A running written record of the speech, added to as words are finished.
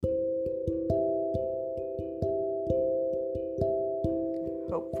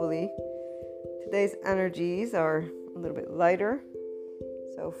Hopefully, today's energies are a little bit lighter.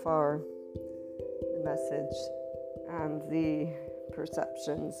 So far, the message and the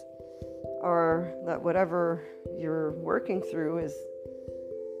perceptions are that whatever you're working through is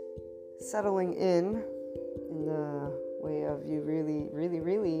settling in the way of you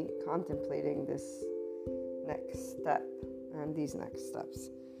really contemplating this next step and these next steps.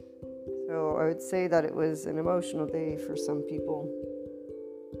 So I would say that it was an emotional day for some people.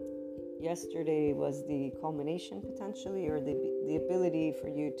 Yesterday was the culmination potentially, or the ability for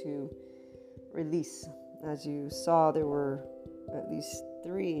you to release. As you saw, there were at least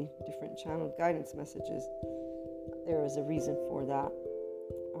 3 different channeled guidance messages. There was a reason for that.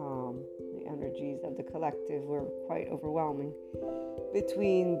 The energies of the collective were quite overwhelming.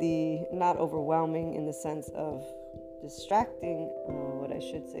 Between the not overwhelming in the sense of distracting, what I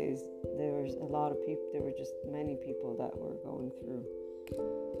should say is there was a lot of people, there were just many people that were going through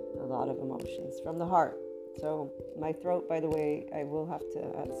a lot of emotions from the heart. So my throat, by the way, I will have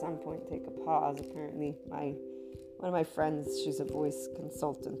to at some point take a pause. Apparently one of my friends, she's a voice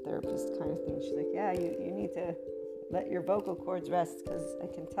consultant therapist kind of thing, she's like, yeah, you need to let your vocal cords rest because I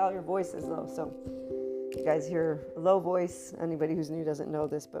can tell your voice is low. So you guys hear a low voice. Anybody who's new doesn't know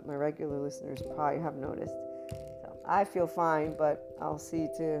this, but my regular listeners probably have noticed. So I feel fine, but I'll see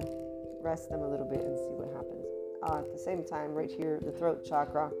to rest them a little bit and see what happens. At the same time, right here, the throat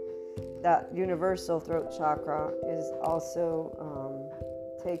chakra, that universal throat chakra is also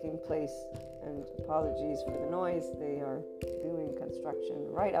taking place. And apologies for the noise. They are doing construction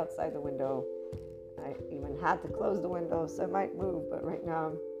right outside the window. I even had to close the window, so it might move, but right now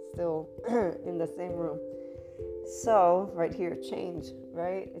I'm still in the same room. So right here, change,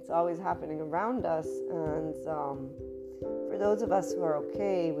 right? It's always happening around us. And for those of us who are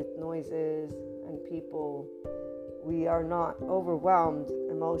okay with noises and people, we are not overwhelmed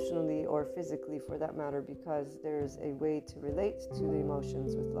emotionally or physically for that matter, because there's a way to relate to the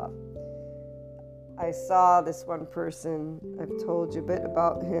emotions with love. I saw this one person, I've told you a bit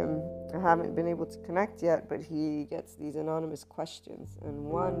about him. I haven't been able to connect yet, but he gets these anonymous questions. And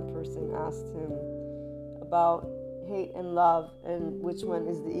one person asked him about hate and love and which one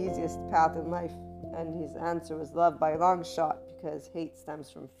is the easiest path in life. And his answer was love by a long shot, because hate stems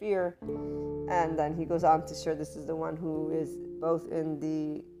from fear. And then he goes on to share this is the one who is both in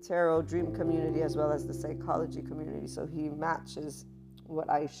the tarot dream community as well as the psychology community. So he matches what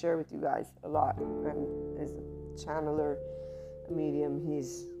I share with you guys a lot, and is a channeler, a medium.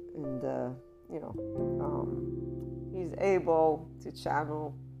 He's in the, he's able to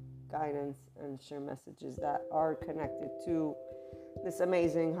channel guidance and share messages that are connected to this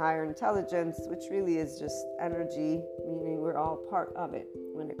amazing higher intelligence, which really is just energy, meaning we're all part of it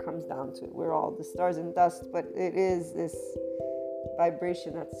when it comes down to it. We're all the stars and dust, but it is this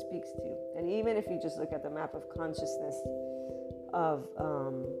vibration that speaks to you. And even if you just look at the map of consciousness of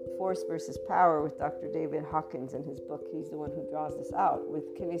force versus power with Dr. David Hawkins in his book, he's the one who draws this out.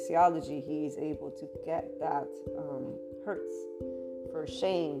 With kinesiology, he's able to get that hertz for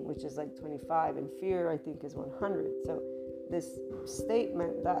shame, which is like 25, and fear, I think, is 100. So this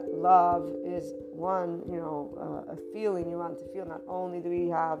statement that love is one, a feeling you want to feel. Not only do we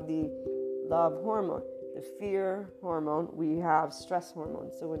have the love hormone, the fear hormone, we have stress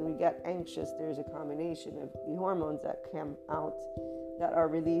hormones. So when we get anxious, there's a combination of the hormones that come out that are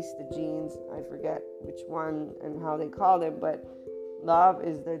released, the genes. I forget which one and how they call them, but love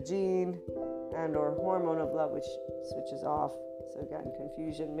is the gene and or hormone of love, which switches off. So again,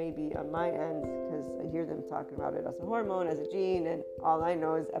 confusion maybe on my end, because I hear them talking about it as a hormone, as a gene, and all I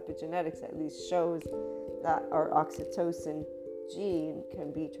know is epigenetics at least shows that our oxytocin gene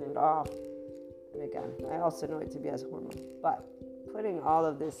can be turned off. And again, I also know it to be as a hormone. But putting all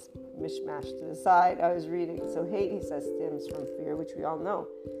of this mishmash to the side, I was reading, so hate, he says, stems from fear, which we all know.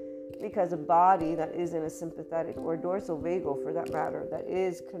 Because a body that is in a sympathetic or dorsal vagal, for that matter, that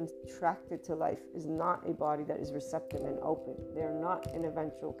is contracted to life is not a body that is receptive and open. They're not in a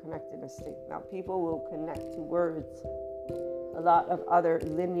ventral connectedness state. Now, people will connect to words a lot of other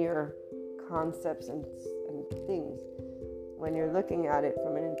linear concepts and things. When you're looking at it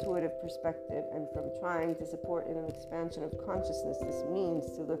from an intuitive perspective and from trying to support in an expansion of consciousness, this means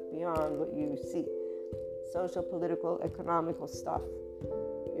to look beyond what you see. Social, political, economical stuff.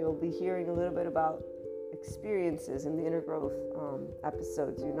 You'll be hearing a little bit about experiences in the inner growth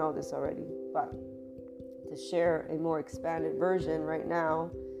episodes. You know this already. But to share a more expanded version right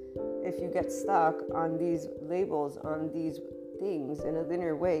now, if you get stuck on these labels, on these things in a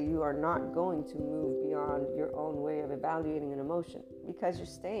linear way, you are not going to move beyond beyond your own way of evaluating an emotion, because you're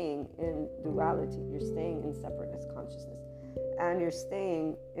staying in duality, you're staying in separateness consciousness, and you're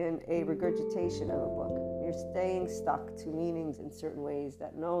staying in a regurgitation of a book. You're staying stuck to meanings in certain ways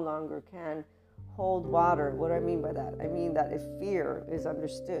that no longer can hold water. What do I mean by that? I mean that if fear is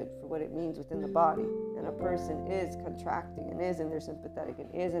understood for what it means within the body, and a person is contracting and is in their sympathetic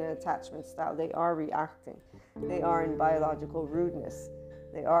and is in an attachment style, they are reacting. They are in biological rudeness.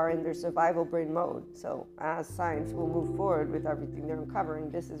 They are in their survival brain mode. So as science will move forward with everything they're uncovering,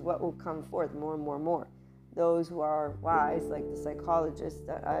 this is what will come forth more and more and more. Those who are wise, like the psychologist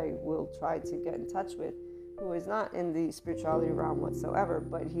that I will try to get in touch with, who is not in the spirituality realm whatsoever,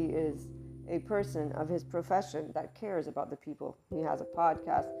 but he is a person of his profession that cares about the people. He has a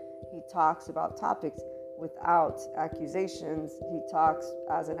podcast. He talks about topics without accusations. He talks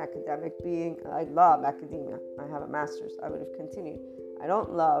as an academic being. I love academia. I have a master's. I would have continued. I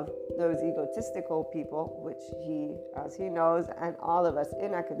don't love those egotistical people, which he, as he knows, and all of us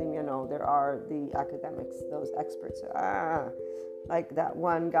in academia know, there are the academics, those experts. Like that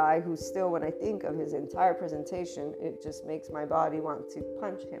one guy who still, when I think of his entire presentation, it just makes my body want to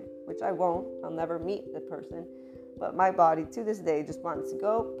punch him, which I won't. I'll never meet the person. But my body, to this day, just wants to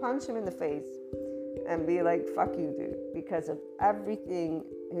go punch him in the face and be like, fuck you, dude, because of everything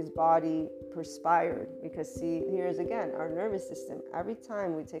his body perspired. Because see, here's again, our nervous system, every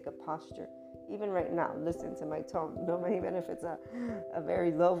time we take a posture, even right now, listen to my tone, even if it's a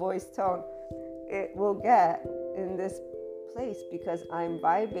very low voice tone, it will get in this place because I'm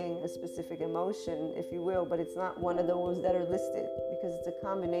vibing a specific emotion, if you will, but it's not one of those that are listed, because it's a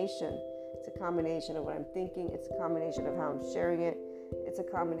combination. It's a combination of what I'm thinking. It's a combination of how I'm sharing it. It's a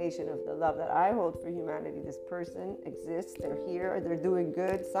combination of the love that I hold for humanity. This person exists. They're here. They're doing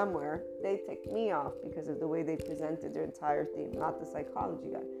good somewhere. They tick me off because of the way they presented their entire theme, not the psychology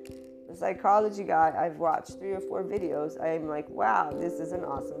guy. The psychology guy, I've watched 3 or 4 videos. I'm like, wow, this is an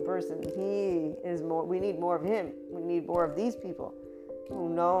awesome person. He is more. We need more of him. We need more of these people who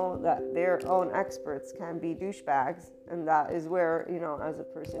know that their own experts can be douchebags. And that is where, as a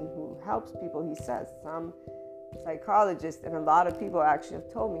person who helps people, he says, some psychologists and a lot of people actually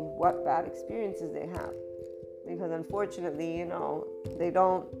have told me what bad experiences they have. Because unfortunately, they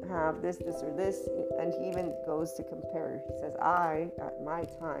don't have this, or this. And he even goes to compare. He says, at my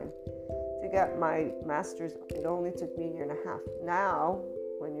time, to get my master's, it only took me a year and a half. Now,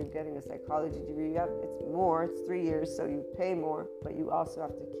 when you're getting a psychology degree, it's more, it's 3 years, so you pay more, but you also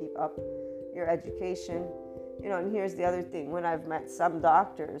have to keep up your education. And here's the other thing. When I've met some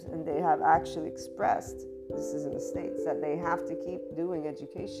doctors and they have actually expressed, this is in the States, that they have to keep doing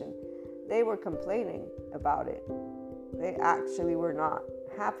education, they were complaining about it. They actually were not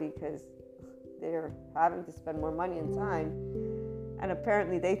happy because they're having to spend more money and time. And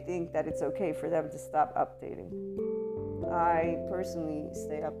apparently they think that it's okay for them to stop updating. I personally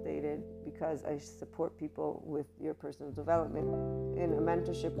stay updated because I support people with your personal development in a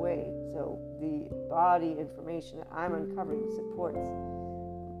mentorship way. So the body information that I'm uncovering supports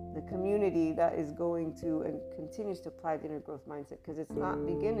the community that is going to and continues to apply the inner growth mindset, because it's not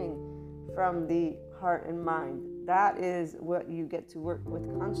beginning from the heart and mind. That is what you get to work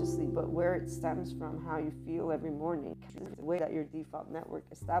with consciously, but where it stems from, how you feel every morning, the way that your default network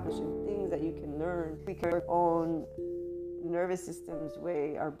establishing things that you can learn, our own nervous system's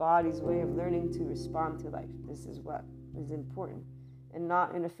way, our body's way of learning to respond to life. This is what is important, and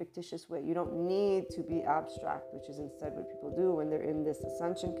not in a fictitious way. You don't need to be abstract, which is instead what people do when they're in this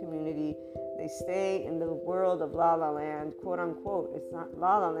ascension community. They stay in the world of la la land, quote unquote. It's not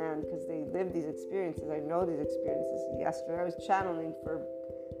la la land because they live these experiences. I know these experiences. Yesterday I was channeling for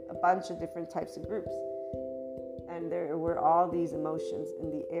a bunch of different types of groups, and there were all these emotions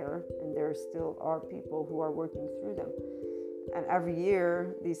in the air, and there still are people who are working through them. And every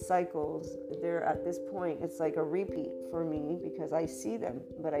year, these cycles, they're at this point, it's like a repeat for me because I see them,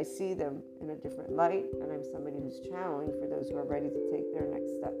 but I see them in a different light. And I'm somebody who's channeling for those who are ready to take their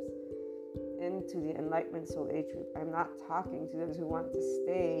next steps into the Enlightenment Soul Age group. I'm not talking to those who want to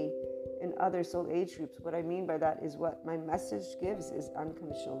stay in other Soul Age groups. What I mean by that is what my message gives is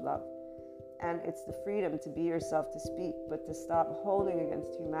unconditional love. And it's the freedom to be yourself, to speak, but to stop holding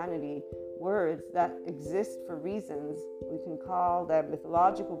against humanity words that exist for reasons. We can call them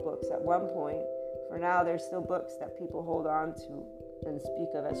mythological books at one point. For now, they're still books that people hold on to and speak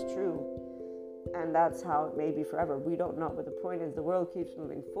of as true. And that's how it may be forever. We don't know, but the point is the world keeps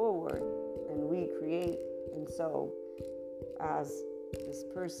moving forward and we create. And so, as this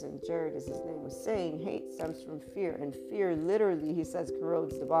person, Jared is his name, was saying, hate stems from fear. And fear literally, he says,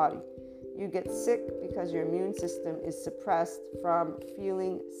 corrodes the body. You get sick because your immune system is suppressed from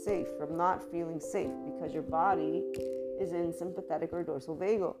feeling safe, from not feeling safe, because your body is in sympathetic or dorsal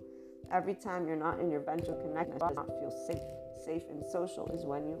vagal. Every time you're not in your ventral connectedness, does not feel safe. Safe and social is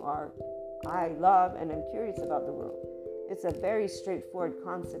when you are, I love and I'm curious about the world. It's a very straightforward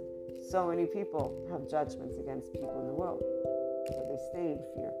concept. So many people have judgments against people in the world, but they stay in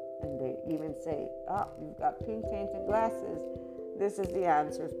fear. And they even say, you've got pink tainted glasses. This is the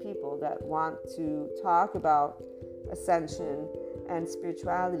answer of people that want to talk about ascension and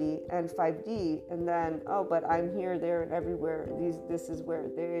spirituality and 5D, and then, but I'm here, there, and everywhere. This is where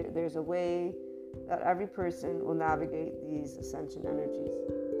there's a way that every person will navigate these ascension energies.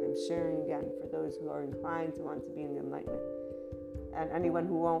 I'm sharing again for those who are inclined to want to be in the enlightenment. And anyone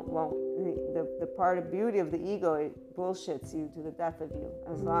who won't. The part of beauty of the ego, it bullshits you to the death of you.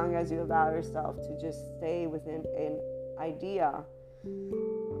 As long as you allow yourself to just stay within an idea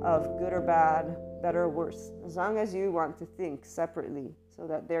of good or bad, better or worse. As long as you want to think separately, so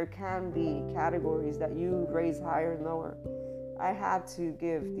that there can be categories that you raise higher and lower. I had to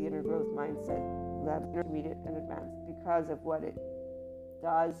give the inner growth mindset that intermediate and advanced because of what it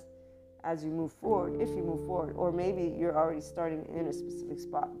does as you move forward, if you move forward, or maybe you're already starting in a specific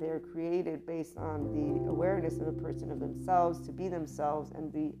spot. They're created based on the awareness of a person of themselves to be themselves,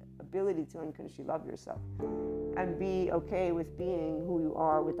 and the ability to unconditionally love yourself and be okay with being who you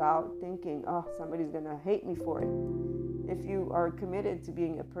are without thinking, somebody's gonna hate me for it. If you are committed to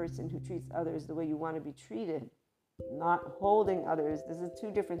being a person who treats others the way you want to be treated, not holding others, this is two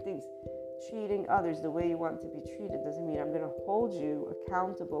different things. Treating others the way you want to be treated doesn't mean I'm going to hold you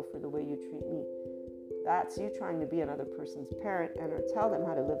accountable for the way you treat me. That's you trying to be another person's parent and or tell them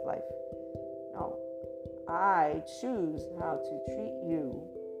how to live life. No, I choose how to treat you,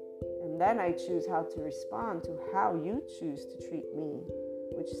 and then I choose how to respond to how you choose to treat me,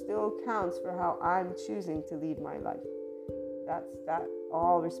 which still counts for how I'm choosing to lead my life. That's that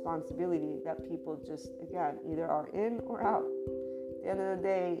all responsibility that people just, again, either are in or out. At the end of the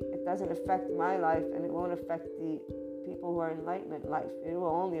day, it doesn't affect my life, and it won't affect the people who are enlightenment life. It will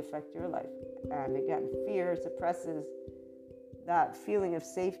only affect your life. And again, fear suppresses that feeling of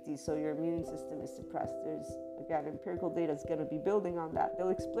safety, so your immune system is suppressed. There's, again, empirical data is going to be building on that.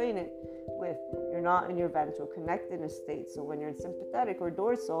 They'll explain it with, you're not in your ventral connectedness state. So when you're in sympathetic or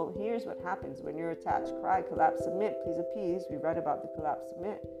dorsal, here's what happens. When you're attached, cry, collapse, submit, please appease. We read about the collapse,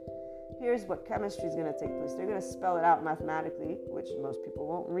 submit. Here's what chemistry is going to take place. They're going to spell it out mathematically, which most people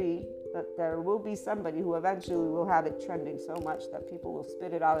won't read, but there will be somebody who eventually will have it trending so much that people will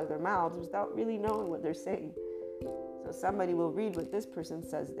spit it out of their mouths without really knowing what they're saying. So somebody will read what this person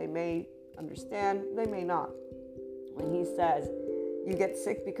says. They may understand, they may not. When he says, you get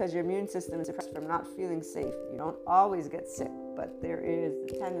sick because your immune system is suppressed from not feeling safe. You don't always get sick, but there is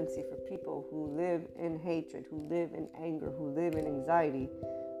the tendency for people who live in hatred, who live in anger, who live in anxiety,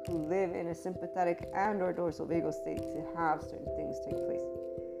 who live in a sympathetic and or dorsal vagal state to have certain things take place.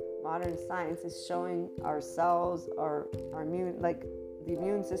 Modern science is showing ourselves, our immune, like the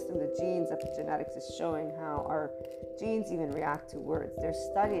immune system, the genes, epigenetics is showing how our genes even react to words. They're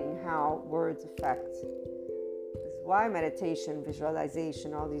studying how words affect. This is why meditation,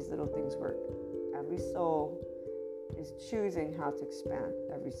 visualization, all these little things work. Every soul is choosing how to expand.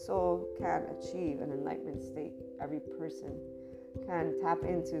 Every soul can achieve an enlightenment state. Every person can tap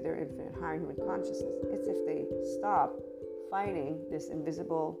into their infinite higher human consciousness. It's if they stop fighting this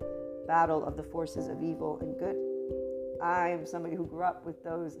invisible battle of the forces of evil and good. I am somebody who grew up with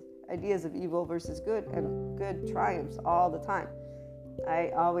those ideas of evil versus good, and good triumphs all the time.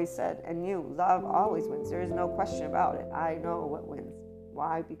 I always said and knew love always wins. There is no question about it. I know what wins.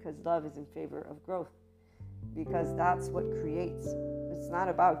 Why? Because love is in favor of growth. Because that's what creates. It's not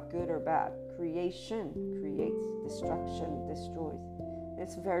about good or bad. Creation creates. Destruction destroys.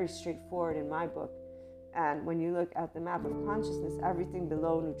 It's very straightforward in my book. And when you look at the map of consciousness, everything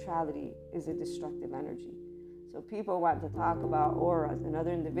below neutrality is a destructive energy. So people want to talk about auras and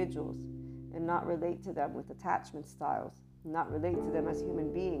other individuals and not relate to them with attachment styles, not relate to them as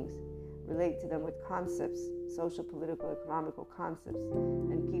human beings, relate to them with concepts, social, political, economical concepts,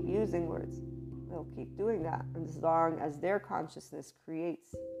 and keep using words. They'll keep doing that, and as long as their consciousness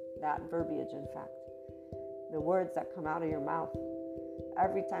creates that verbiage, in fact. The words that come out of your mouth,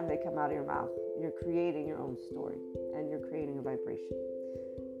 every time they come out of your mouth, you're creating your own story, and you're creating a vibration.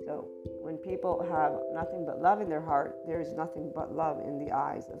 So when people have nothing but love in their heart, there's nothing but love in the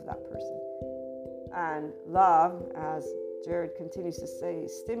eyes of that person. And love, as Jared continues to say,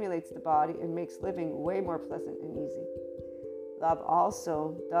 stimulates the body and makes living way more pleasant and easy. Love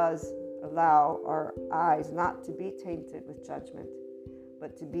also does allow our eyes not to be tainted with judgment.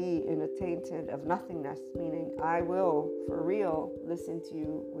 but to be in a tainted of nothingness, meaning I will, for real, listen to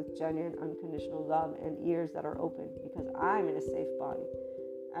you with genuine, unconditional love and ears that are open, because I'm in a safe body.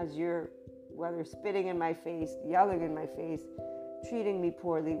 As you're, whether spitting in my face, yelling in my face, treating me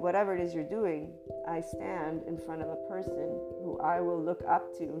poorly, whatever it is you're doing, I stand in front of a person who I will look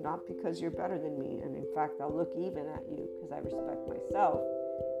up to, not because you're better than me, and in fact, I'll look even at you because I respect myself.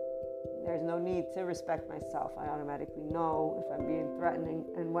 There's no need to respect myself. I automatically know if I'm being threatening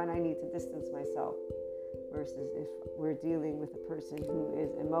and when I need to distance myself, versus if we're dealing with a person who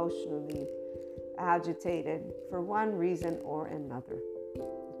is emotionally agitated for one reason or another.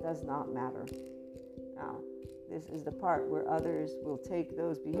 It does not matter. Now, this is the part where others will take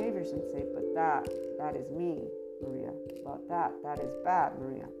those behaviors and say, but that is mean, Maria. But that is bad,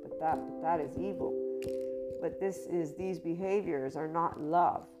 Maria. But that is evil. But these behaviors are not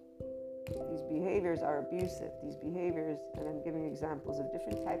love. These behaviors are abusive. These behaviors, and I'm giving examples of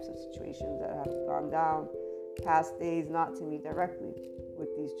different types of situations that have gone down past days, not to me directly, with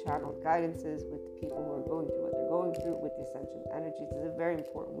these channeled guidances, with the people who are going through what they're going through, with the ascension energies. It's a very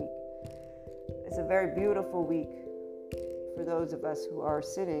important week. It's a very beautiful week for those of us who are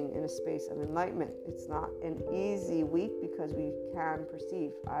sitting in a space of enlightenment. It's not an easy week because we can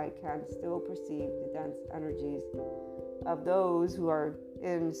perceive. I can still perceive the dense energies of those who are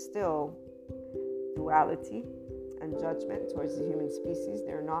in still duality and judgment towards the human species.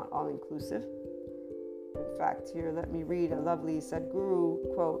 They're not all inclusive. In fact, here, let me read a lovely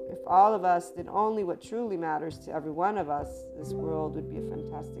Sadhguru quote. If all of us did only what truly matters to every one of us, this world would be a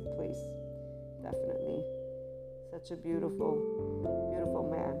fantastic place. Definitely. Such a beautiful, beautiful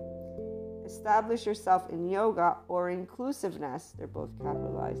man. Establish yourself in yoga or inclusiveness. They're both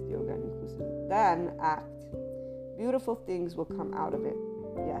capitalized, yoga and inclusive. Then act. Beautiful things will come out of it.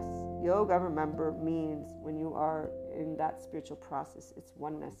 Yes, yoga, remember, means when you are in that spiritual process, it's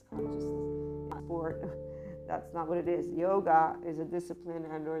oneness consciousness. Sport, that's not what it is. Yoga is a discipline,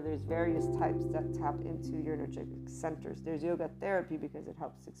 and or there's various types that tap into your energetic centers. There's yoga therapy because it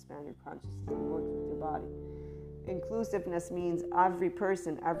helps expand your consciousness and work with your body. Inclusiveness means every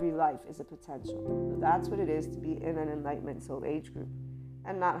person, every life is a potential. So that's what it is to be in an enlightenment soul age group,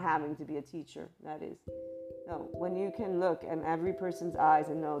 and not having to be a teacher, that is. No, when you can look in every person's eyes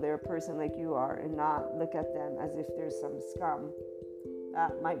and know they're a person like you are, and not look at them as if there's some scum,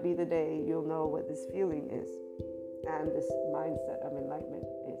 that might be the day you'll know what this feeling is, and this mindset of enlightenment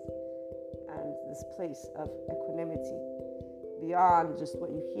is, and this place of equanimity, beyond just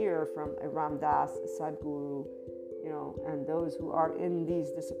what you hear from a Ram Dass, a Sadhguru, and those who are in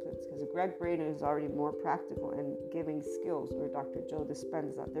these disciplines. Because Greg Braden is already more practical and giving skills, or Dr. Joe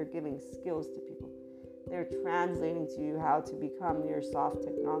Dispenza, they're giving skills to people. They're translating to you how to become your soft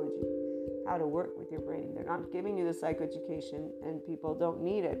technology, how to work with your brain. They're not giving you the psychoeducation, and people don't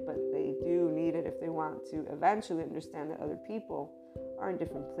need it, but they do need it if they want to eventually understand that other people are in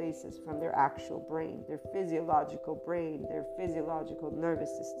different places from their actual brain, their physiological brain, their physiological nervous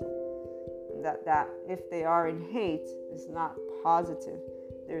system. And that if they are in hate is not positive.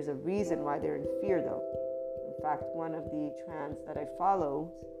 There's a reason why they're in fear, though. In fact, one of the trans that I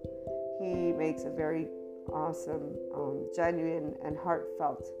follow, he makes a very awesome, genuine and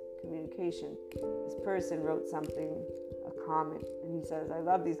heartfelt communication. This person wrote something, a comment, and he says, I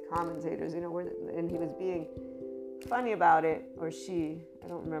love these commentators, and he was being funny about it, or she, I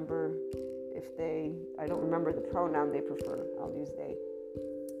don't remember the pronoun they prefer, I'll use they.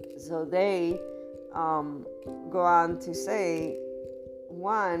 So they go on to say,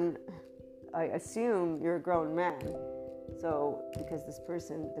 one, I assume you're a grown man. So, because this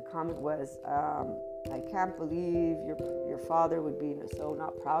person, the comment was, I can't believe your father would be so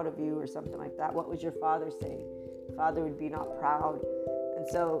not proud of you, or something like that. What would your father say? Father would be not proud. And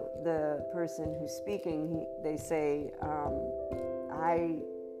so the person who's speaking, they say, I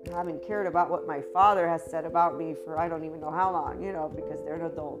haven't cared about what my father has said about me for I don't even know how long, because they're an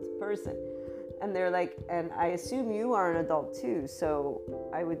adult person. And they're like, and I assume you are an adult too, so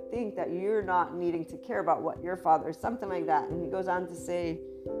I would think that you're not needing to care about what your father is, something like that. And he goes on to say,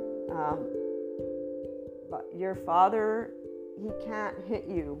 but your father, he can't hit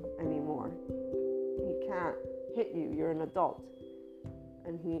you anymore. He can't hit you. You're an adult.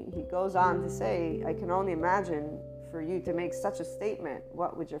 And he goes on to say, I can only imagine for you to make such a statement,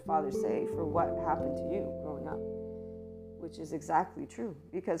 what would your father say for what happened to you growing up? Which is exactly true,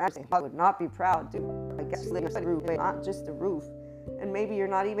 because I would not be proud to, I guess, live under the roof, not just the roof. And maybe you're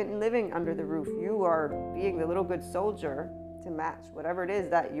not even living under the roof. You are being the little good soldier to match whatever it is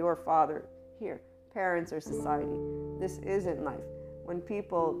that your father, here, parents or society. This isn't life. when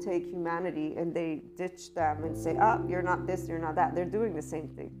people take humanity and they ditch them and say, oh, you're not this, you're not that, they're doing the same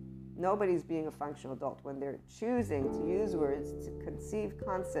thing. Nobody's being a functional adult when they're choosing to use words to conceive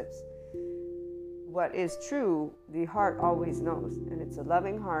concepts. What is true, the heart always knows, and it's a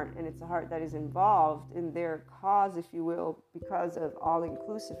loving heart, and it's a heart that is involved in their cause, if you will, because of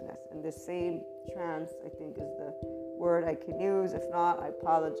all-inclusiveness. And the same trans, I think, is the word I can use. If not, I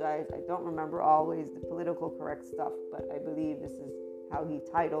apologize. I don't remember always the political correct stuff, but I believe this is how they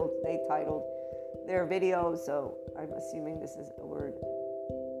titled their video, so I'm assuming this is a word.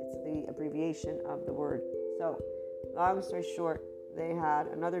 It's the abbreviation of the word. So, long story short, they had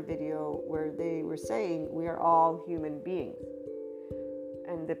another video where they were saying we are all human beings.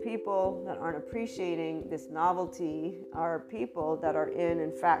 And the people that aren't appreciating this novelty are people that are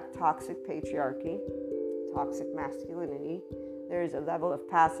in fact, toxic patriarchy, toxic masculinity. There's a level of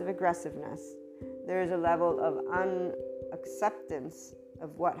passive aggressiveness. There's a level of unacceptance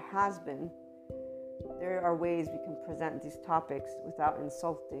of what has been. There are ways we can present these topics without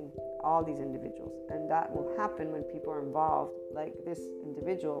insulting all these individuals. And that will happen when people are involved, like this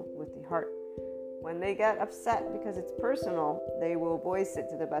individual with the heart. When they get upset because it's personal, they will voice it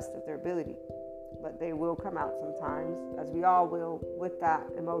to the best of their ability. But they will come out sometimes, as we all will, with that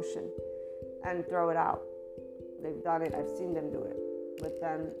emotion and throw it out. They've done it. I've seen them do it. But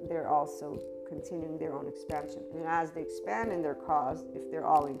then they're also continuing their own expansion. And as they expand in their cause, if they're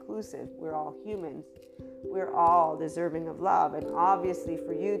all inclusive, we're all humans, we're all deserving of love. And obviously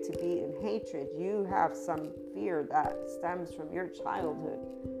for you to be in hatred, you have some fear that stems from your childhood.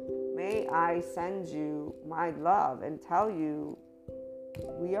 May I send you my love and tell you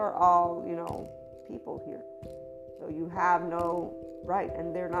we are all, people here. So you have no right,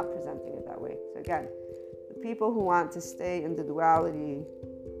 and they're not presenting it that way. So again, the people who want to stay in the duality,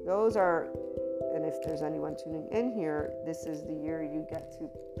 those are, and if there's anyone tuning in here, this is the year you get to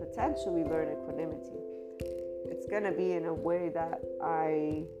potentially learn equanimity. It's going to be in a way that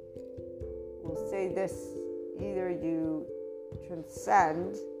I will say this: either you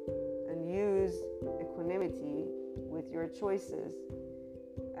transcend and use equanimity with your choices,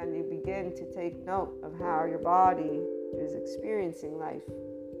 and you begin to take note of how your body is experiencing life,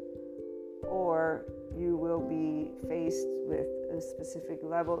 or you will be faced with a specific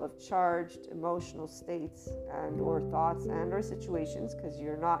level of charged emotional states and or thoughts and or situations, because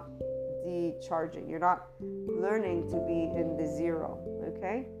you're not decharging. You're not learning to be in the zero,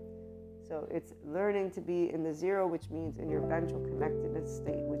 okay? So it's learning to be in the zero, which means in your ventral connectedness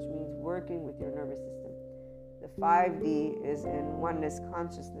state, which means working with your nervous system. The 5D is in oneness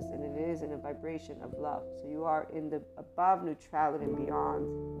consciousness, and it is in a vibration of love. So you are in the above neutrality and beyond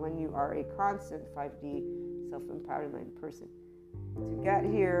when you are a constant 5D self-empowered enlightened person. To get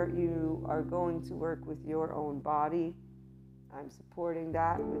here, you are going to work with your own body. I'm supporting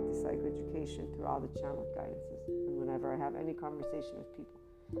that with the psychoeducation through all the channeled guidances, and whenever I have any conversation with people.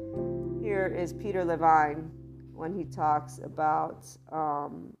 Here is Peter Levine when he talks about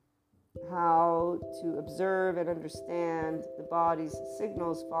how to observe and understand the body's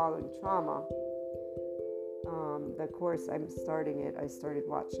signals following trauma. The course, I'm starting it. I started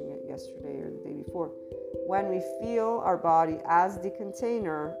watching it yesterday or the day before. When we feel our body as the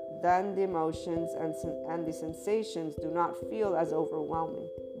container, then the emotions and the sensations do not feel as overwhelming.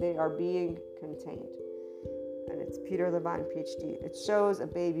 They are being contained. And it's Peter Levine, PhD. It shows a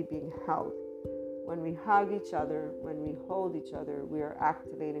baby being held. When we hug each other, when we hold each other, we are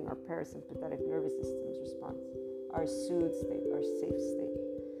activating our parasympathetic nervous system's response, our soothed state, our safe state.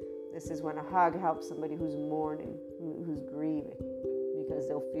 This is when a hug helps somebody who's mourning, who's grieving, because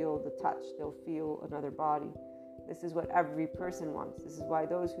they'll feel the touch, they'll feel another body. This is what every person wants. This is why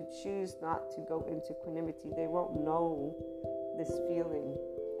those who choose not to go into equanimity, they won't know this feeling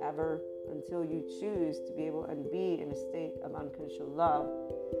ever until you choose to be able and be in a state of unconditional love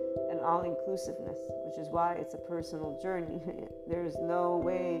and all-inclusiveness, which is why it's a personal journey. There's no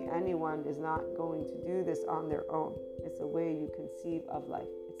way anyone is not going to do this on their own. It's the way you conceive of life.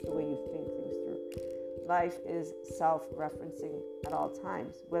 It's the way you think things through. Life is self-referencing at all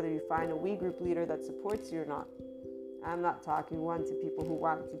times, whether you find a we group leader that supports you or not. I'm not talking one to people who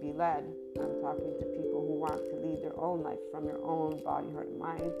want to be led. I'm talking to people who want to lead their own life from their own body, heart, and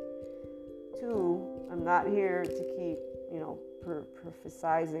mind. Two, I'm not here to keep,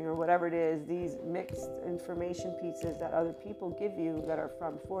 prophesizing or whatever it is, these mixed information pieces that other people give you that are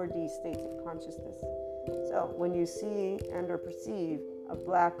from 4D states of consciousness. So when you see and or perceive a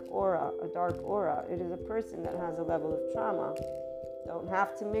black aura, a dark aura, it is a person that has a level of trauma. Don't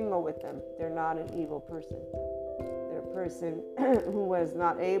have to mingle with them. They're not an evil person. They're a person who was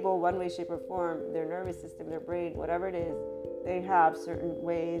not able, one way, shape, or form, their nervous system, their brain, whatever it is, they have certain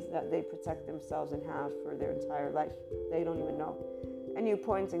ways that they protect themselves and have for their entire life. They don't even know. And you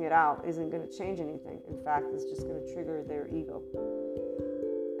pointing it out isn't going to change anything. In fact, it's just going to trigger their ego.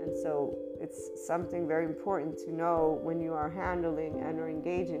 And so it's something very important to know when you are handling and or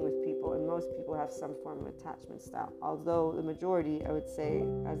engaging with people. And most people have some form of attachment style. Although the majority, I would say,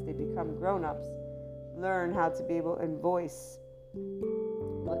 as they become grown-ups, learn how to be able to voice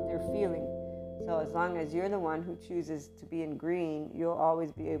what they're feeling. So as long as you're the one who chooses to be in green, you'll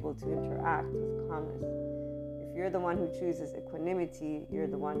always be able to interact with calmness. If you're the one who chooses equanimity, you're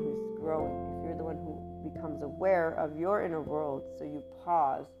the one who's growing. If you're the one who becomes aware of your inner world, so you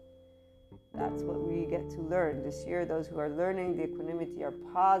pause, that's what we get to learn. This year, those who are learning the equanimity are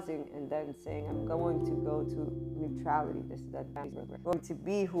pausing and then saying, I'm going to go to neutrality. This is that I'm going to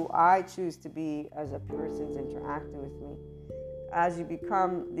be who I choose to be as a person's interacting with me. As you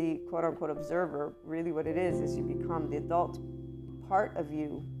become the quote-unquote observer, really what it is you become the adult part of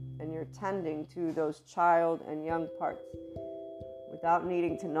you, and you're tending to those child and young parts without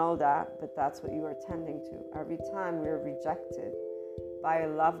needing to know that, but that's what you are tending to. Every time we're rejected by a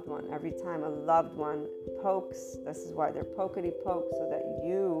loved one, every time a loved one pokes, this is why they're pokety poke, so that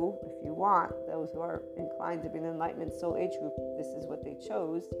you, if you want, those who are inclined to be an enlightenment soul age group, this is what they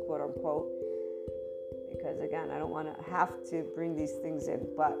chose, quote unquote, because again, I don't want to have to bring these things in,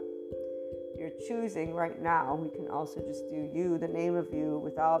 but you're choosing right now. We can also just do you, the name of you,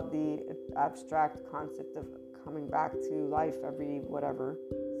 without the abstract concept of coming back to life every whatever,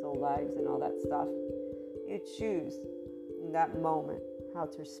 soul lives and all that stuff. You choose in that moment how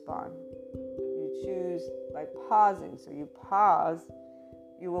to respond. You choose by pausing. So you pause.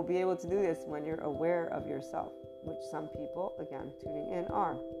 You will be able to do this when you're aware of yourself, which some people, again, tuning in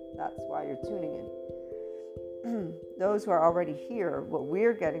are. That's why you're tuning in. Those who are already here, what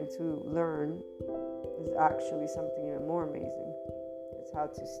we're getting to learn is actually something even more amazing. It's how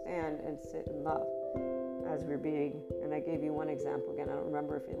to stand and sit in love as we're being. And I gave you one example. Again, I don't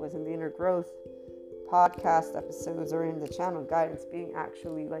remember if it was in the Inner Growth podcast episodes or in the channel guidance, being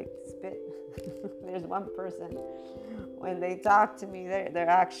actually like spit. There's one person, when they talk to me, they're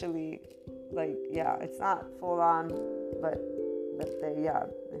actually like, yeah, it's not full on, but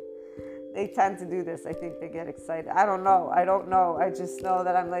they tend to do this. I think they get excited. I don't know. I just know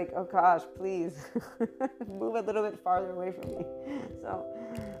that I'm like, oh gosh, please move a little bit farther away from me. So,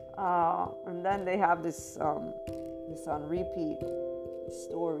 and then they have this on repeat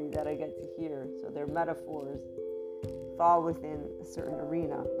story that I get to hear. So their metaphors fall within a certain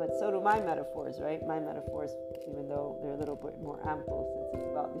arena, but so do my metaphors, right? My metaphors, even though they're a little bit more ample, since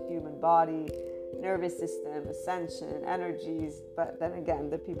it's about the human body, nervous system, ascension, energies. But then again,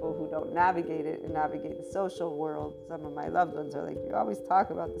 the people who don't navigate it and navigate the social world, some of my loved ones are like, you always talk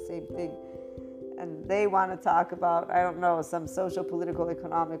about the same thing. And they want to talk about, I don't know, some social, political,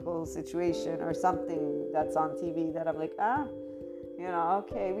 economical situation or something that's on TV that I'm like,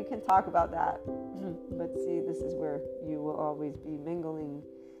 okay, we can talk about that. But see, this is where you will always be mingling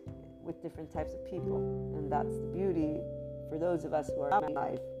with different types of people. And that's the beauty. For those of us who are in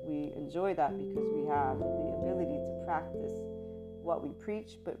life, we enjoy that because we have the ability to practice what we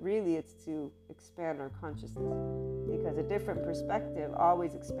preach, but really it's to expand our consciousness, because a different perspective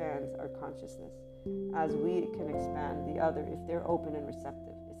always expands our consciousness as we can expand the other if they're open and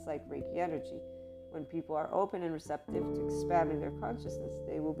receptive. It's like Reiki energy. When people are open and receptive to expanding their consciousness,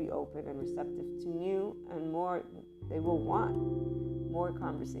 they will be open and receptive to new and more. They will want more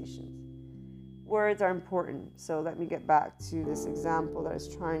conversations. Words are important. So let me get back to this example that I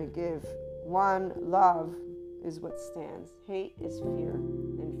was trying to give. One, love is what stands. Hate is fear,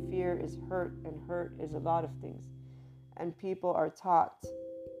 and fear is hurt, and hurt is a lot of things. And people are taught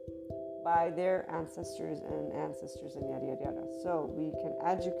by their ancestors and yada, yada, yada. So we can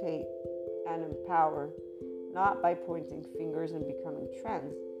educate and empower, not by pointing fingers and becoming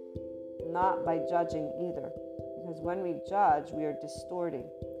trends, not by judging either. Because when we judge, we are distorting.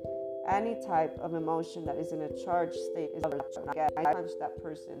 Any type of emotion that is in a charged state is I punch that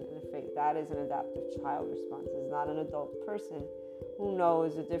person in the face. That is an adaptive child response. It's not an adult person who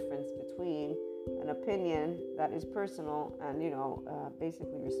knows the difference between an opinion that is personal and,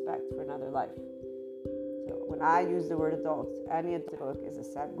 basically respect for another life. So when I use the word adult, any adult book is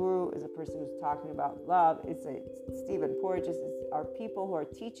a Sadhguru, is a person who's talking about love. It's Stephen Porges. Are people who are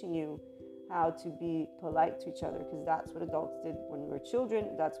teaching you how to be polite to each other, because that's what adults did when we were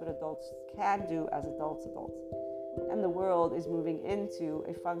children. That's what adults can do as adults. And the world is moving into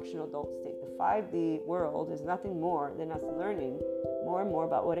a functional adult state. The 5D world is nothing more than us learning more and more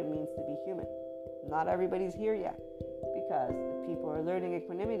about what it means to be human. Not everybody's here yet, because the people who are learning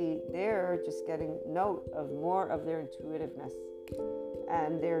equanimity, they're just getting note of more of their intuitiveness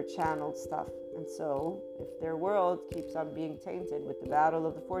and their channeled stuff. And so if their world keeps on being tainted with the battle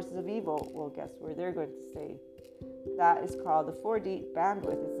of the forces of evil, well, guess where they're going to stay? That is called the 4D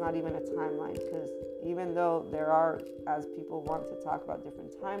bandwidth. It's not even a timeline, because even though there are, as people want to talk about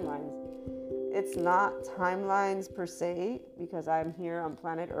different timelines, it's not timelines per se, because I'm here on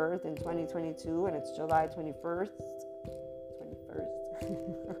planet Earth in 2022 and it's July 21st.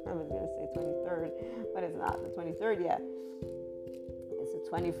 I was going to say 23rd, but it's not the 23rd yet. It's the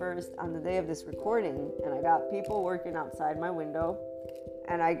 21st on the day of this recording, and I got people working outside my window,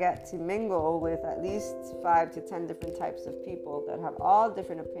 and I get to mingle with at least 5 to 10 different types of people that have all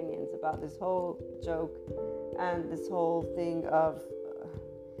different opinions about this whole joke and this whole thing of,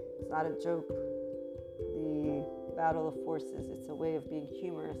 it's not a joke, the battle of forces. It's a way of being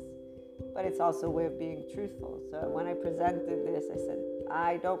humorous, but it's also a way of being truthful. So when I presented this, I said,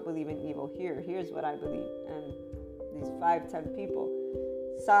 I don't believe in evil here. Here's what I believe. And these 5-10 people,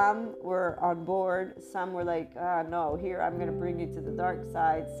 some were on board, some were like, no, here I'm going to bring you to the dark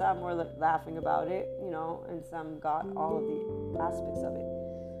side. Some were laughing about it, and some got all of the aspects of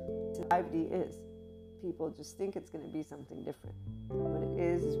it. 5D is, people just think it's going to be something different. What it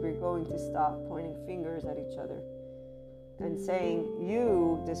is we're going to stop pointing fingers at each other and saying,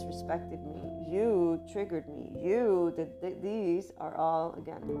 you disrespected me, you triggered me, you did these are all,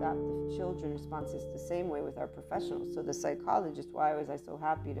 again, adaptive children responses, the same way with our professionals. So the psychologist, why was I so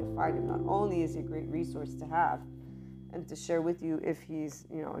happy to find him? Not only is he a great resource to have and to share with you if he's,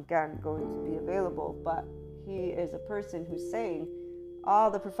 again, going to be available, but he is a person who's saying,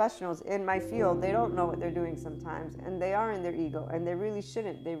 all the professionals in my field, they don't know what they're doing sometimes, and they are in their ego, and they really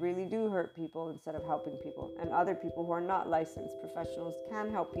shouldn't. They really do hurt people instead of helping people. And other people who are not licensed professionals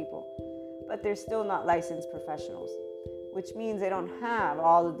can help people, but they're still not licensed professionals, which means they don't have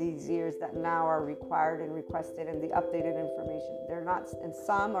all of these years that now are required and requested and the updated information. They're not, and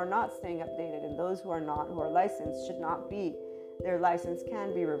some are not staying updated, and those who are not, who are licensed, should not be. Their license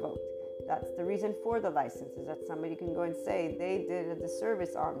can be revoked. That's the reason for the license, is that somebody can go and say, they did a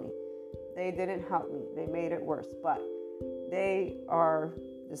disservice on me. They didn't help me. They made it worse. But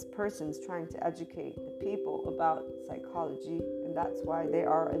this person's trying to educate the people about psychology, and that's why they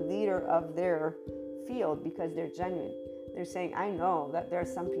are a leader of their field, because they're genuine. They're saying, I know that there are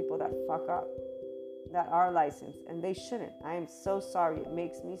some people that fuck up, that are licensed, and they shouldn't. I am so sorry. It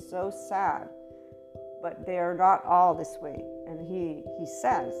makes me so sad. But they are not all this way. And he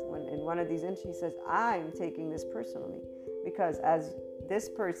says, when in one of these interviews, he says, I'm taking this personally, because as this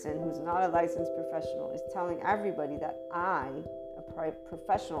person who's not a licensed professional is telling everybody that I, a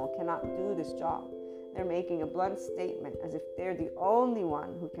professional, cannot do this job. They're making a blunt statement as if they're the only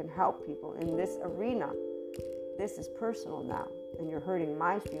one who can help people in this arena. This is personal now, and you're hurting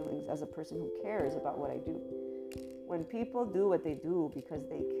my feelings as a person who cares about what I do. When people do what they do because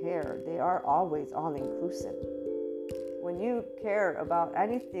they care, they are always all-inclusive. When you care about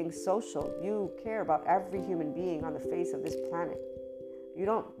anything social, you care about every human being on the face of this planet. You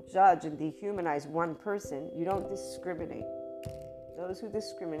don't judge and dehumanize one person. You don't discriminate. Those who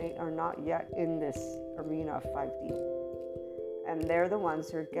discriminate are not yet in this arena of 5D. And they're the ones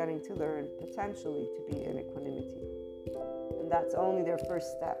who are getting to learn potentially to be in equanimity. And that's only their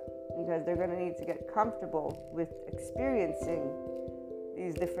first step, because they're going to need to get comfortable with experiencing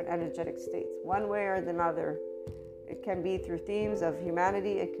these different energetic states, one way or another. It can be through themes of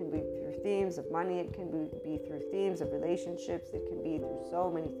humanity, it can be through themes of money, it can be through themes of relationships, it can be through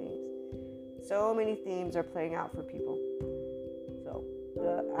so many things. So many themes are playing out for people. So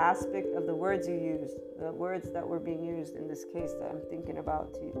the aspect of the words you use, the words that were being used in this case that I'm thinking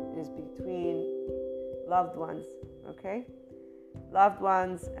about is between loved ones, okay? Loved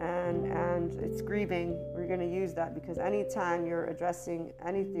ones, and it's grieving. We're going to use that because anytime you're addressing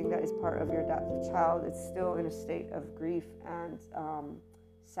anything that is part of your adoptive child, it's still in a state of grief and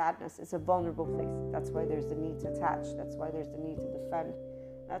sadness. It's a vulnerable place. That's why there's the need to attach. That's why there's the need to defend.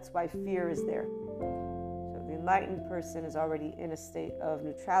 That's why fear is there. So the enlightened person is already in a state of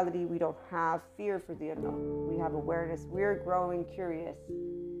neutrality. We don't have fear for the unknown. We have awareness. We're growing curious.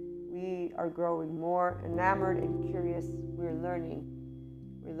 We are growing more enamored and curious. We're learning.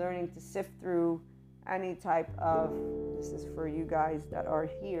 We're learning to sift through any type of, this is for you guys that are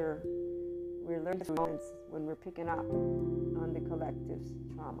here, we're learning moments when we're picking up on the collective's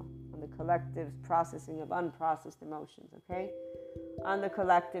trauma, on the collective's processing of unprocessed emotions, okay? On the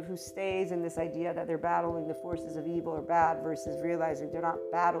collective who stays in this idea that they're battling the forces of evil or bad versus realizing they're not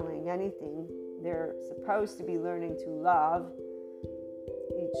battling anything. They're supposed to be learning to love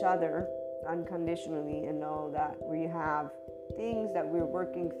each other unconditionally and know that we have things that we're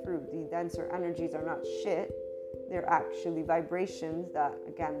working through. The denser energies are not shit. They're actually vibrations that,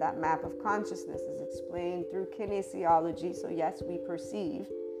 again, that map of consciousness is explained through kinesiology. So yes, we perceive.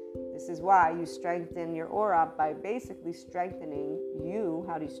 This is why you strengthen your aura by basically strengthening you.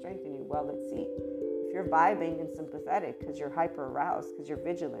 How do you strengthen you? Well, let's see. If you're vibing and sympathetic because you're hyper aroused, because you're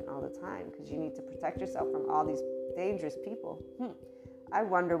vigilant all the time, because you need to protect yourself from all these dangerous people, I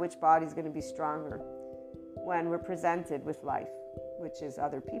wonder which body's going to be stronger when we're presented with life, which is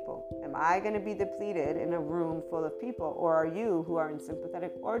other people. Am I going to be depleted in a room full of people, or are you, who are in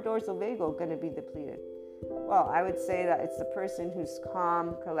sympathetic or dorsal vagal, going to be depleted? Well, I would say that it's the person who's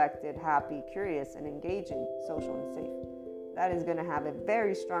calm, collected, happy, curious, and engaging, social, and safe. That is going to have a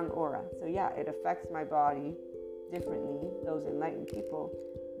very strong aura. So yeah, it affects my body differently. Those enlightened people,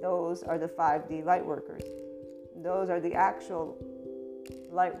 those are the 5D light workers. Those are the actual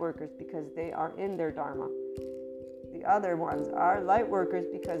light workers because they are in their dharma. The other ones are light workers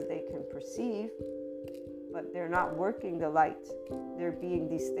because they can perceive, but they're not working the light. They're being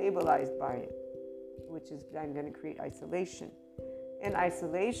destabilized by it, which is then going to create isolation. And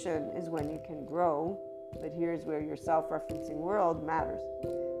isolation is when you can grow, but here's where your self-referencing world matters.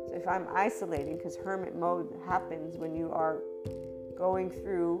 So if I'm isolating, because hermit mode happens when you are going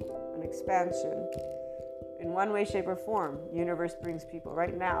through an expansion, in one way, shape, or form, universe brings people.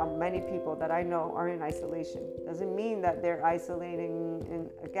 Right now, many people that I know are in isolation. Doesn't mean that they're isolating.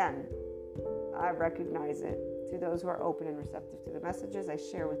 And again, I recognize it. To those who are open and receptive to the messages, I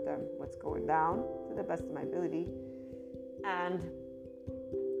share with them what's going down to the best of my ability. And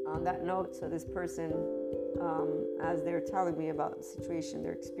on that note, so this person, as they're telling me about the situation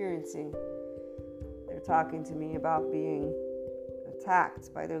they're experiencing, they're talking to me about being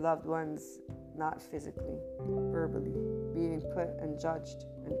attacked by their loved ones, not physically, verbally, being put and judged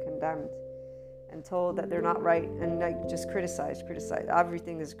and condemned and told that they're not right, and like just criticize.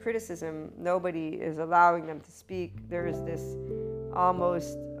 Everything is criticism. Nobody is allowing them to speak. There is this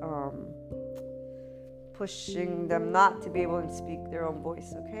almost pushing them not to be able to speak their own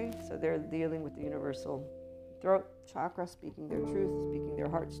voice, okay? So they're dealing with the universal throat chakra, speaking their truth, speaking their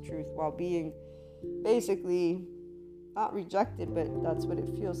heart's truth, while being basically not rejected, but that's what it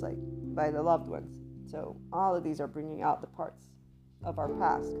feels like by the loved ones. So all of these are bringing out the parts of our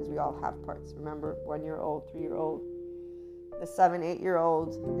past, because we all have parts. Remember, 1-year-old, 3-year-old, the 7,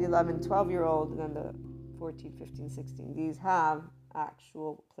 8-year-old, the 11, 12-year-old, and then the 14, 15, 16. These have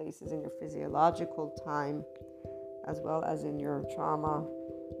actual places in your physiological time as well as in your trauma.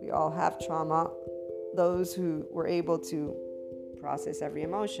 We all have trauma. Those who were able to process every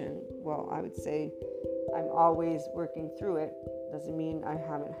emotion, well, I would say I'm always working through it. Doesn't mean I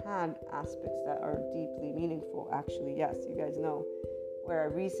haven't had aspects that are deeply meaningful. Actually, yes, you guys know where I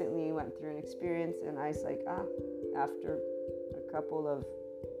recently went through an experience and I was like, after a couple of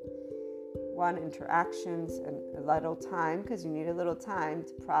interactions and a little time, because you need a little time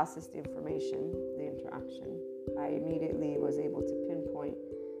to process the information, the interaction, I immediately was able to pinpoint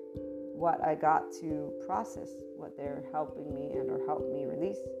what I got to process, what they're helping me and or help me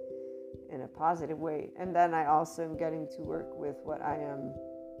release in a positive way. And then I also am getting to work with what I am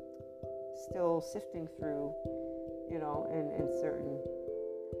still sifting through, in certain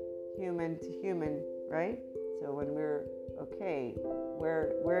human to human, right? So when we're okay,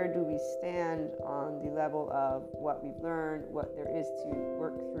 where do we stand on the level of what we've learned, what there is to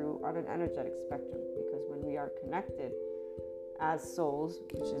work through on an energetic spectrum? Because when we are connected as souls,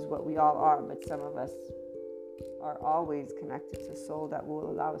 which is what we all are, but some of us are always connected to soul that will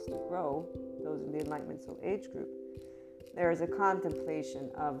allow us to grow, those in the Enlightenment Soul Age group, there is a contemplation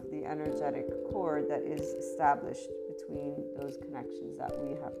of the energetic cord that is established between those connections that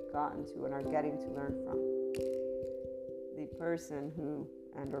we have gotten to and are getting to learn from. The person who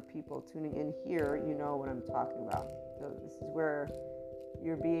or people tuning in here, you know what I'm talking about. So this is where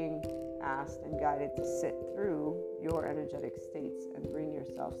you're being asked and guided to sit through your energetic states and bring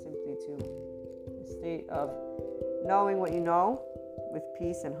yourself simply to a state of knowing what you know with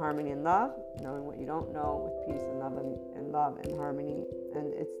peace and harmony and love, knowing what you don't know with peace and love and harmony.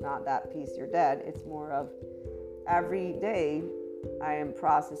 And it's not that peace, you're dead. It's more of every day I am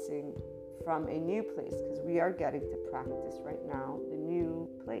processing from a new place, because we are getting to practice right now the new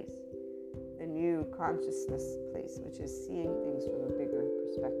place, the new consciousness place, which is seeing things from a bigger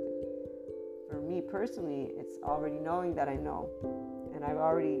perspective. For me personally, it's already knowing that I know, and I've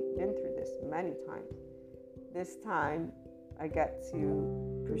already been through this many times. This time I get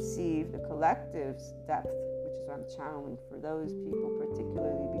to perceive the collective's depth, which is what I'm channeling for those people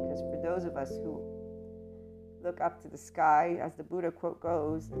particularly, because for those of us who look up to the sky, as the Buddha quote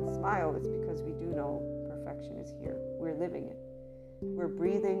goes, and smile, it's because we do know perfection is here. We're living it. We're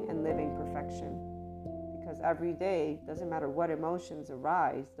breathing and living perfection. Because every day, doesn't matter what emotions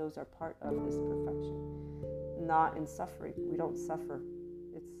arise, those are part of this perfection. Not in suffering. We don't suffer.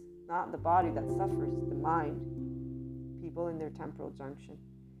 It's not the body that suffers, the mind. People in their temporal junction.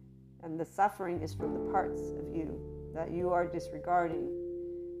 And the suffering is from the parts of you that you are disregarding.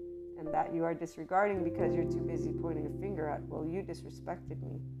 And that you are disregarding because you're too busy pointing a finger at, well, you disrespected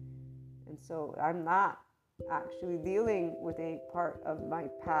me. And so I'm not actually dealing with a part of my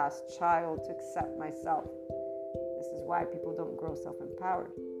past child to accept myself. This is why people don't grow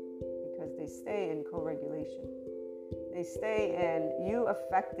self-empowered, because they stay in co-regulation. They stay in, you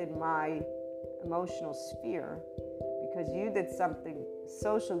affected my emotional sphere because you did something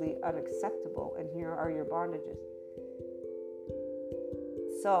socially unacceptable, and here are your bondages.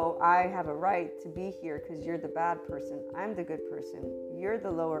 So I have a right to be here because you're the bad person. I'm the good person. You're the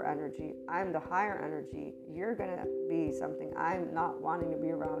lower energy. I'm the higher energy. You're going to be something I'm not wanting to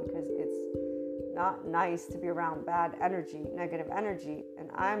be around because it's not nice to be around bad energy, negative energy, and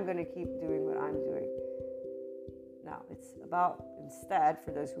I'm going to keep doing what I'm doing. Now, it's about, instead,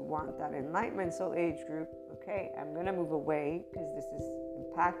 for those who want that enlightenment soul age group, okay, I'm going to move away because this is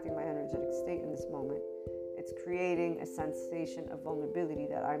impacting my energetic state in this moment. It's creating a sensation of vulnerability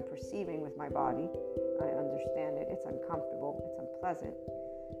that I'm perceiving with my body. I understand it. It's uncomfortable. It's unpleasant.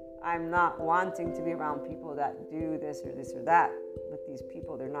 I'm not wanting to be around people that do this or that. But these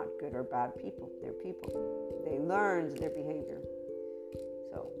people, they're not good or bad people. They're people. They learned their behavior.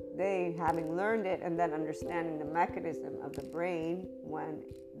 So they, having learned it and then understanding the mechanism of the brain when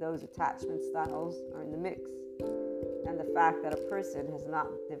those attachment styles are in the mix, and the fact that a person has not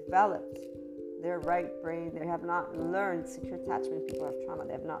developed their right brain, they have not learned, secure attachment people have trauma,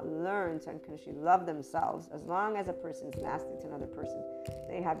 they have not learned to unconditionally love themselves. As long as a person is nasty to another person,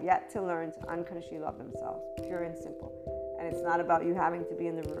 they have yet to learn to unconditionally love themselves, pure and simple. And it's not about you having to be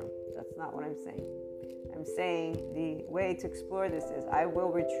in the room. That's not what I'm saying. I'm saying the way to explore this is I will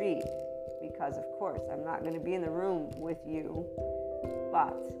retreat, because of course I'm not going to be in the room with you,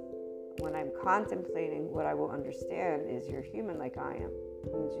 but when I'm contemplating, what I will understand is you're human like I am.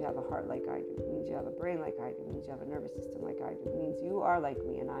 It means you have a heart like I do. It means you have a brain like I do. It means you have a nervous system like I do. It means you are like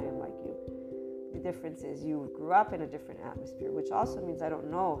me and I am like you. The difference is you grew up in a different atmosphere, which also means I don't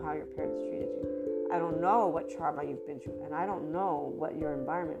know how your parents treated you. I don't know what trauma you've been through, and I don't know what your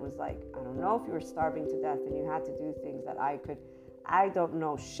environment was like. I don't know if you were starving to death and you had to do things that I don't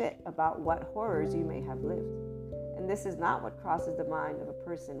know shit about what horrors you may have lived. And this is not what crosses the mind of a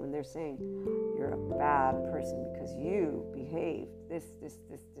person when they're saying, you're a bad person because you behaved this.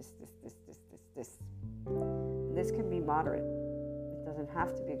 This can be moderate. It doesn't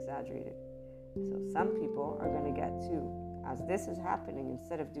have to be exaggerated. So some people are going to get to, as this is happening,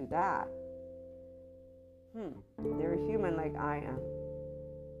 instead of do that, they're human like I am.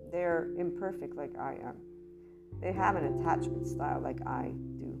 They're imperfect like I am. They have an attachment style like I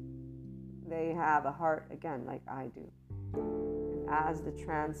do. They have a heart, again, like I do. And as the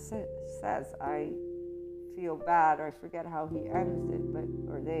trance says, I feel bad, or I forget how he ends it,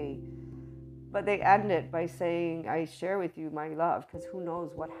 but they end it by saying, I share with you my love, because who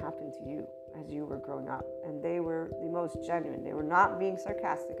knows what happened to you as you were growing up. And they were the most genuine. They were not being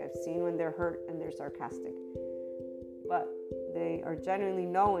sarcastic. I've seen when they're hurt and they're sarcastic. But they are genuinely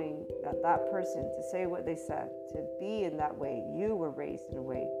knowing that that person, to say what they said, to be in that way, you were raised in a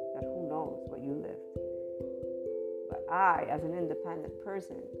way that who knows what you lived. But I, as an independent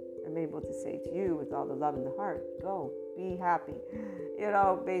person, am able to say to you with all the love in the heart, go, be happy.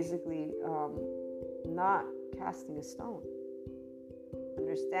 Basically not casting a stone.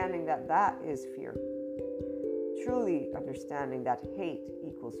 Understanding that that is fear. Truly understanding that hate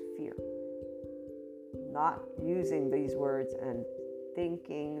equals fear. Not using these words and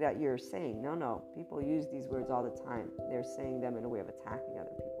thinking that you're saying, no, people use these words all the time. They're saying them in a way of attacking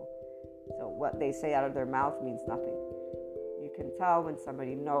other people. So what they say out of their mouth means nothing. You can tell when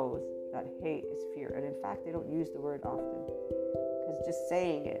somebody knows that hate is fear. And in fact, they don't use the word often, because just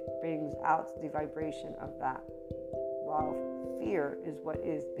saying it brings out the vibration of that, while fear is what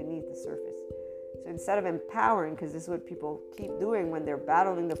is beneath the surface. So instead of empowering, because this is what people keep doing when they're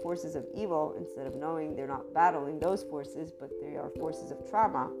battling the forces of evil, instead of knowing they're not battling those forces, but they are forces of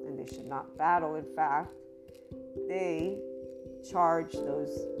trauma, and they should not battle, in fact, they charge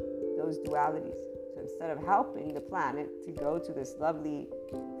those dualities. So instead of helping the planet to go to this lovely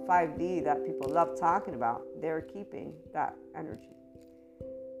 5D that people love talking about, they're keeping that energy.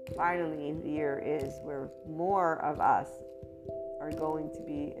 Finally, the year is where more of us are going to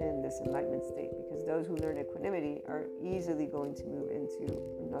be in this enlightenment state, because those who learn equanimity are easily going to move into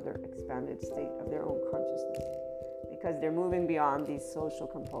another expanded state of their own consciousness, because they're moving beyond these social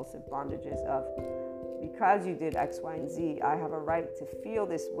compulsive bondages of, because you did X, Y, and Z, I have a right to feel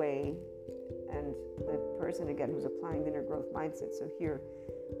this way. And the person, again, who's applying the inner growth mindset. So here,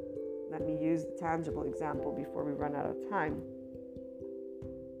 let me use the tangible example before we run out of time.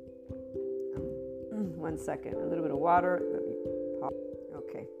 1 second, a little bit of water. Let me pause.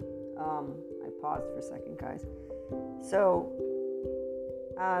 Okay, I paused for a second, guys. So,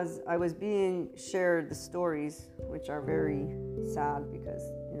 as I was being shared the stories, which are very sad, because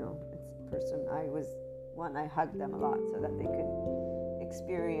it's a person I hugged them a lot so that they could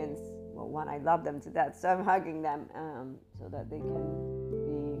experience. Well, one, I love them to death, so I'm hugging them so that they can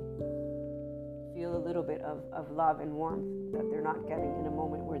feel a little bit of love and warmth that they're not getting in a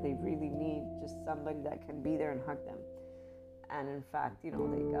moment where they really need just somebody that can be there and hug them. And in fact, they got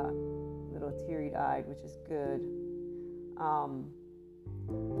a little teary-eyed, which is good.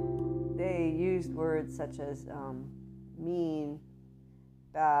 They used words such as mean,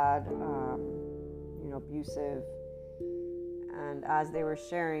 bad, abusive. And as they were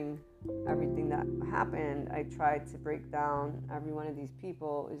sharing everything that happened, I tried to break down every one of these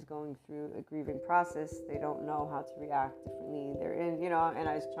people is going through a grieving process. They don't know how to react differently. They're in, and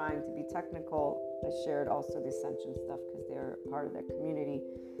I was trying to be technical. I shared also the ascension stuff because they're part of that community.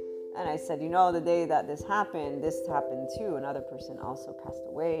 And I said, the day that this happened too. Another person also passed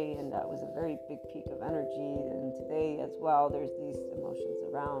away, and that was a very big peak of energy. And today as well, there's these emotions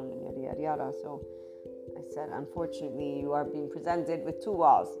around and yada, yada, yada. So I said, unfortunately, you are being presented with two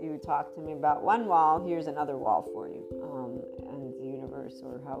walls. You talk to me about one wall, here's another wall for you. And the universe,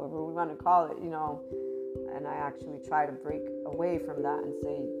 or however we want to call it, and I actually try to break away from that and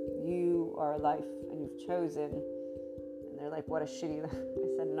say, you are a life and you've chosen. And they're like, what a shitty. I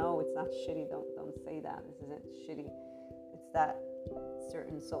said, no, it's not shitty. Don't say that. This isn't shitty. It's that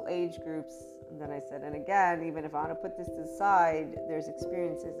certain soul age groups. And then I said, and again, even if I want to put this to the side, there's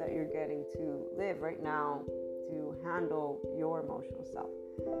experiences that you're getting to live right now to handle your emotional self.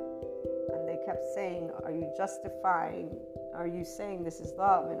 And they kept saying, are you saying this is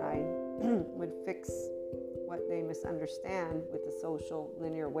love? And I would fix what they misunderstand with the social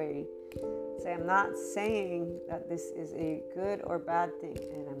linear way. Say, I'm not saying that this is a good or bad thing,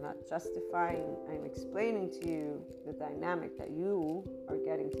 and I'm not justifying, I'm explaining to you the dynamic that you are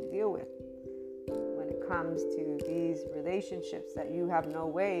getting to deal with when it comes to these relationships that you have no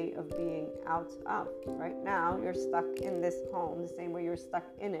way of being out of. Right now, you're stuck in this home the same way you're stuck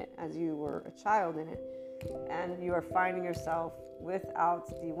in it as you were a child in it, and you are finding yourself without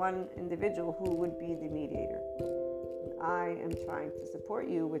the one individual who would be the mediator. I am trying to support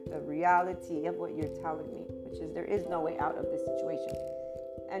you with the reality of what you're telling me, which is there is no way out of this situation.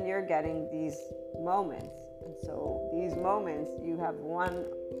 And you're getting these moments. And so these moments, you have one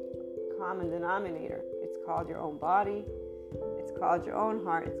common denominator. It's called your own body. It's called your own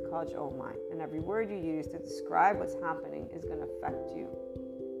heart. It's called your own mind. And every word you use to describe what's happening is going to affect you.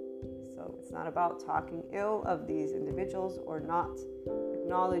 So it's not about talking ill of these individuals or not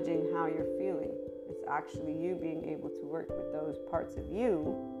acknowledging how you're feeling. It's actually you being able to work with those parts of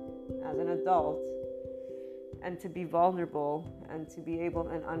you as an adult and to be vulnerable and to be able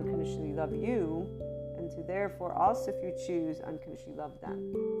and unconditionally love you, and to therefore also, if you choose, unconditionally love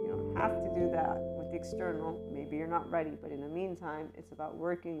them. You don't have to do that with the external. Maybe you're not ready, but in the meantime, it's about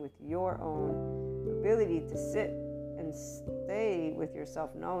working with your own ability to sit and stay with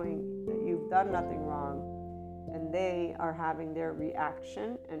yourself, knowing that you've done nothing wrong. And they are having their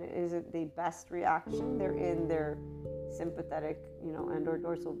reaction, and it isn't the best reaction. They're in their sympathetic, and or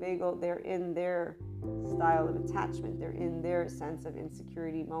dorsal vagal. They're in their style of attachment. They're in their sense of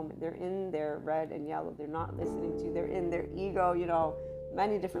insecurity moment. They're in their red and yellow. They're not listening to you. They're in their ego.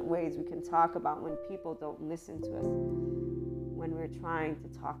 Many different ways we can talk about when people don't listen to us, when we're trying to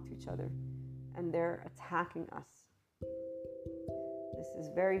talk to each other, and they're attacking us. This is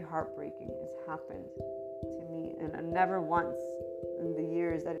very heartbreaking. It's happened to me, and never once in the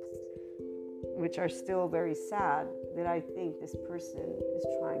years which are still very sad, that I think this person is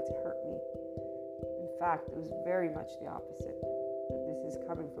trying to hurt me. In fact, it was very much the opposite. That this is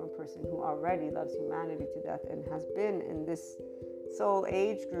coming from a person who already loves humanity to death and has been in this soul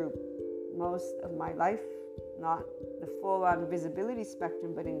age group most of my life. Not the full-on visibility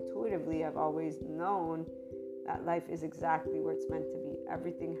spectrum, but intuitively I've always known that life is exactly where it's meant to be.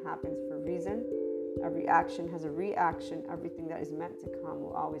 Everything happens for a reason. Every action has a reaction. Everything that is meant to come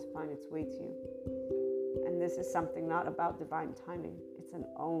will always find its way to you. And this is something not about divine timing. It's an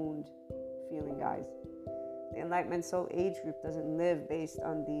owned feeling, guys. The Enlightenment Soul Age group doesn't live based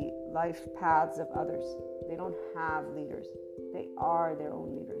on the life paths of others. They don't have leaders. They are their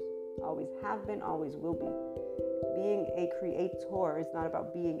own leaders. Always have been, always will be. Being a creator is not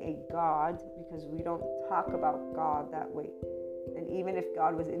about being a God, because we don't talk about God that way. And even if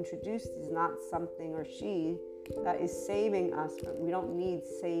God was introduced, he's not something or she that is saving us. We don't need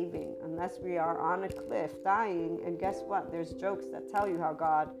saving unless we are on a cliff dying. And guess what? There's jokes that tell you how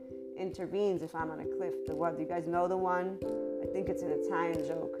God intervenes if I'm on a cliff. The one, do you guys know the one? I think it's an Italian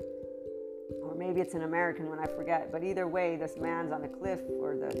joke, or maybe it's an American one, I forget. But either way, this man's on a cliff,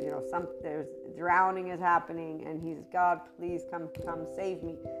 or there's drowning is happening, and he's, God, please come save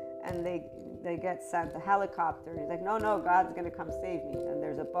me. And they get sent a helicopter. He's like, no, God's gonna come save me. And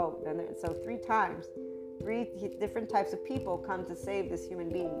there's a boat. And so 3 times, 3 different types of people come to save this human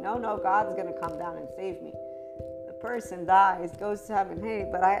being. No, God's gonna come down and save me. The person dies, goes to heaven. Hey,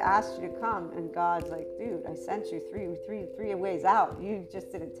 but I asked you to come. And God's like, dude, I sent you three ways out. You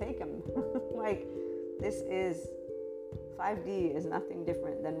just didn't take them. Like, this is 5D is nothing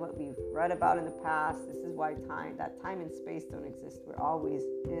different than what we've read about in the past. This is why time and space don't exist. We're always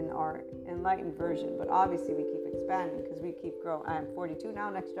in our enlightened version, but obviously we keep expanding because we keep growing. I'm 42 now,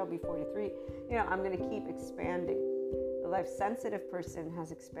 next year I'll be 43. I'm going to keep expanding. The life-sensitive person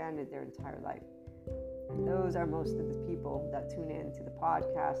has expanded their entire life. And those are most of the people that tune in to the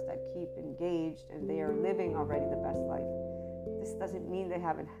podcast, that keep engaged, and they are living already the best life. This doesn't mean they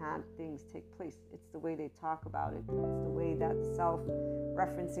haven't had things take place. It's the way they talk about it. It's the way that the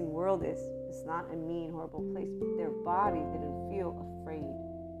self-referencing world is. It's not a mean, horrible place. But their body didn't feel afraid.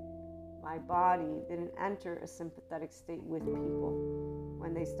 My body didn't enter a sympathetic state with people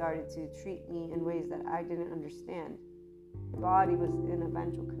when they started to treat me in ways that I didn't understand. The body was in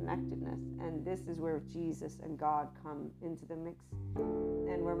eventual connectedness. And this is where Jesus and God come into the mix.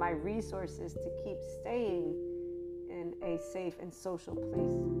 And where my resources to keep staying in a safe and social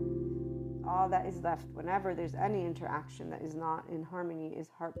place. All that is left whenever there's any interaction that is not in harmony is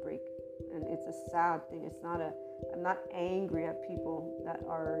heartbreak. And it's a sad thing. I'm not angry at people that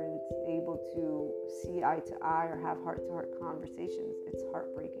aren't able to see eye to eye or have heart-to-heart conversations. It's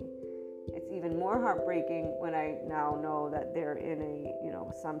heartbreaking. It's even more heartbreaking when I now know that they're in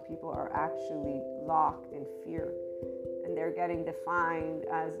some people are actually locked in fear. And they're getting defined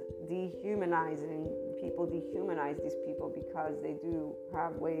as dehumanizing. People dehumanize these people because they do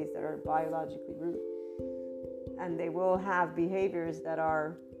have ways that are biologically root. And they will have behaviors that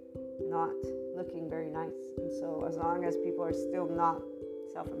are not looking very nice. And so as long as people are still not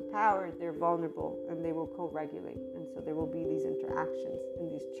self-empowered, they're vulnerable and they will co-regulate. And so there will be these interactions in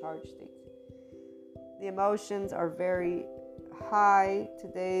these charged states. The emotions are very high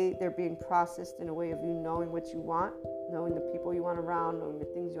today. They're being processed in a way of you knowing what you want, knowing the people you want around, knowing the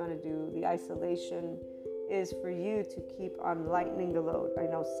things you want to do. The isolation is for you to keep on lightening the load. I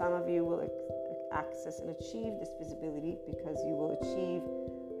know some of you will access and achieve this visibility because you will achieve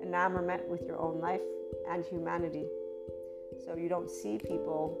enamorment with your own life and humanity. So you don't see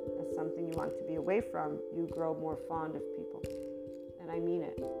people as something you want to be away from. You grow more fond of people. And I mean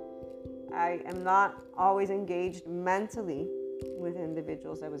it. I am not always engaged mentally with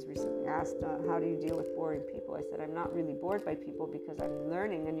individuals. I was recently asked, how do you deal with boring people? I said, I'm not really bored by people because I'm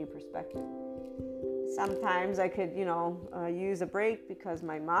learning a new perspective. Sometimes I could, use a break because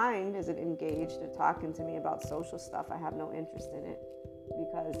my mind isn't engaged or talking to me about social stuff. I have no interest in it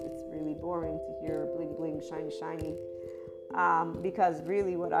because it's really boring to hear bling, bling, shiny, shiny. Because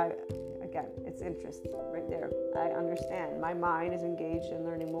really it's interest right there. I understand. My mind is engaged in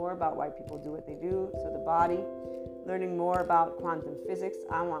learning more about why people do what they do. So the body, learning more about quantum physics.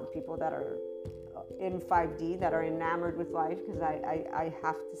 I want people that are in 5D, that are enamored with life, because I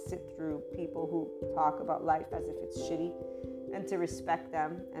have to sit through people who talk about life as if it's shitty, and to respect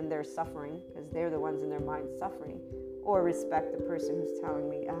them and their suffering, because they're the ones in their mind suffering, or respect the person who's telling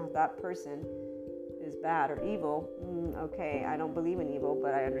me, that person is bad or evil. Okay, I don't believe in evil,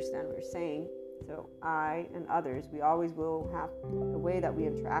 but I understand what you're saying. So I and others, we always will have a way that we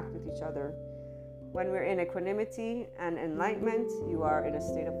interact with each other. When we're in equanimity and enlightenment, you are in a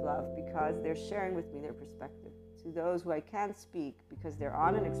state of love because they're sharing with me their perspective. To those who I can't speak because they're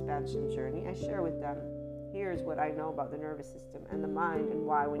on an expansion journey, I share with them, here's what I know about the nervous system and the mind and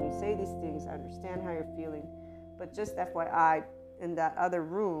why. When you say these things, I understand how you're feeling. But just FYI, in that other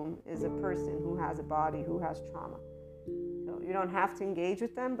room is a person who has a body, who has trauma. So you don't have to engage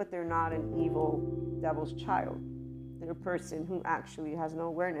with them, but they're not an evil devil's child. They're a person who actually has no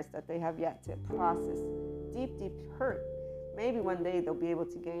awareness that they have yet to process deep, deep hurt. Maybe one day they'll be able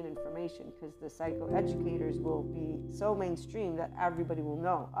to gain information because the psychoeducators will be so mainstream that everybody will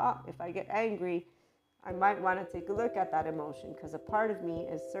know, if I get angry, I might want to take a look at that emotion because a part of me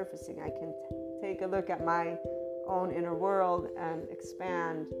is surfacing. I can take a look at my own inner world and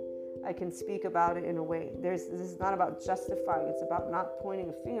expand. I can speak about it in a way. This is not about justifying. It's about not pointing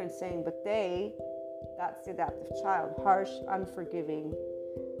a finger and saying, but that's the adaptive child. Harsh, unforgiving,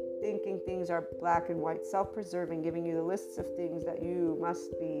 thinking things are black and white, self-preserving, giving you the lists of things that you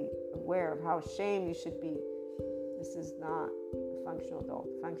must be aware of, how ashamed you should be. This is not a functional adult.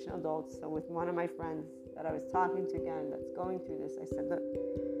 Functional adults. So with one of my friends that I was talking to again that's going through this, I said, look,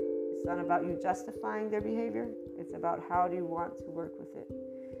 it's not about you justifying their behavior. It's about how do you want to work with it.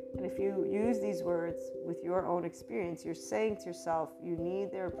 And if you use these words with your own experience, you're saying to yourself, you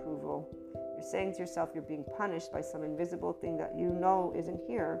need their approval. You're saying to yourself, you're being punished by some invisible thing that you know isn't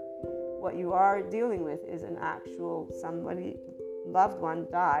here. What you are dealing with is an actual somebody, loved one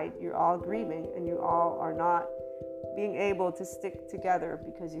died. You're all grieving and you all are not being able to stick together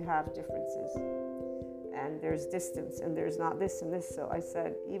because you have differences. And there's distance and there's not this and this. So I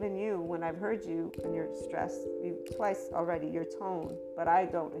said, even you, when I've heard you and you're stressed, twice already, your tone, but I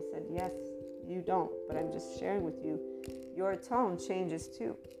don't. I said, yes, you don't, but I'm just sharing with you. Your tone changes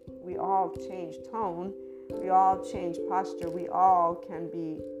too. We all change tone. We all change posture. We all can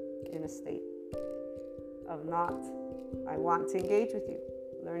be in a state of not, I want to engage with you.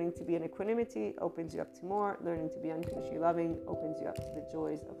 Learning to be in equanimity opens you up to more. Learning to be unconditionally loving opens you up to the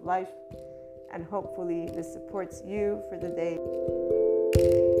joys of life. And hopefully this supports you for the day.